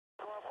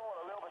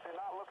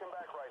looking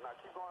back right now.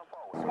 Keep going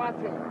forward. SWAT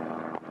team.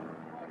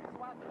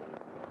 SWAT team.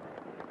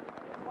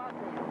 SWAT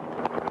team.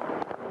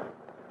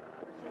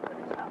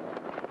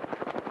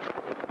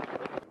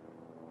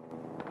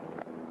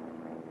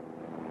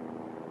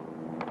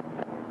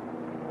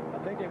 I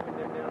think they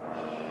went there.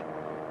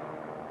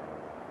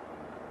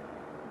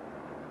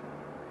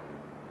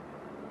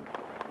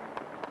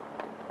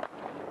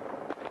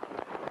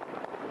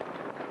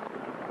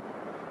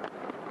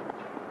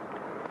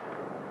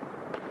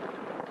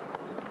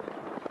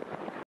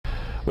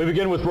 We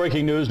begin with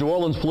breaking news. New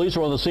Orleans police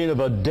are on the scene of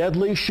a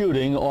deadly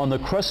shooting on the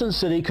Crescent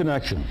City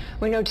connection.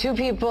 We know 2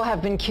 people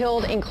have been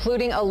killed,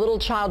 including a little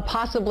child,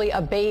 possibly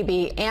a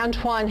baby.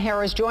 Antoine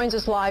Harris joins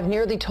us live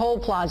near the toll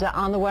plaza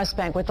on the West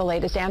Bank with the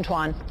latest.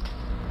 Antoine.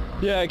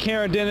 Yeah,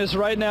 Karen, Dennis,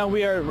 right now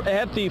we are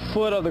at the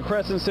foot of the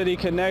Crescent City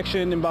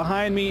connection, and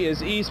behind me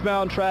is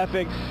eastbound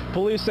traffic.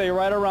 Police say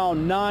right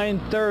around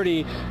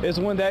 9:30 is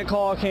when that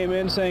call came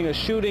in saying a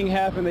shooting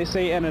happened. They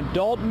say an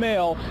adult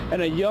male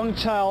and a young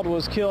child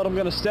was killed. I'm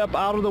going to step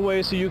out of the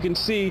way so you can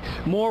see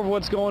more of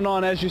what's going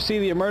on. As you see,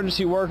 the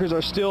emergency workers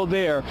are still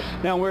there.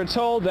 Now, we're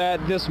told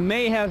that this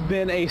may have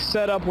been a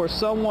setup where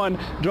someone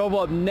drove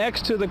up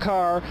next to the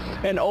car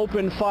and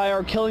opened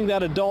fire, killing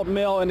that adult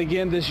male and,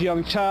 again, this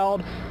young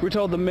child. We're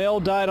told the male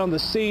died on the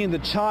scene. The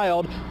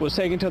child was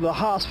taken to the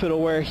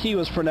hospital where he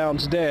was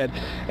pronounced dead.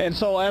 And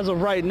so as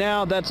of right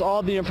now, that's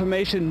all the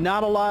information.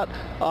 Not a lot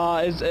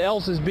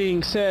else is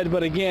being said,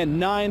 but again,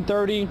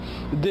 9:30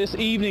 this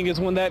evening is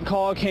when that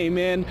call came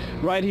in,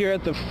 right here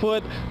at the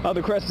foot of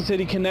the Crescent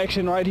City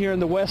connection, right here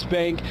in the West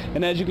Bank.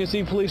 And as you can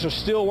see, police are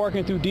still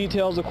working through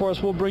details. Of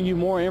course, we'll bring you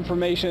more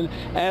information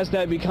as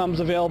that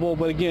becomes available.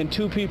 But again,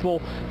 2 people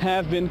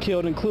have been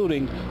killed,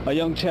 including a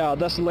young child.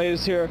 That's the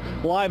latest here,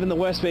 live in the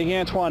West Bank.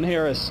 Antoine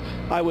Harris,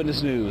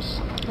 Eyewitness News.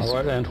 All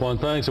right, Antoine,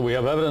 thanks. And we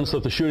have evidence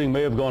that the shooting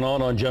may have gone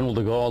on General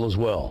de Gaulle as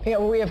well. Yeah,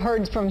 well, we have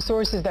heard from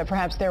sources that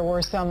perhaps there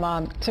were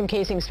some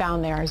casings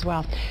found there as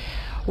well.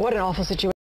 What an awful situation.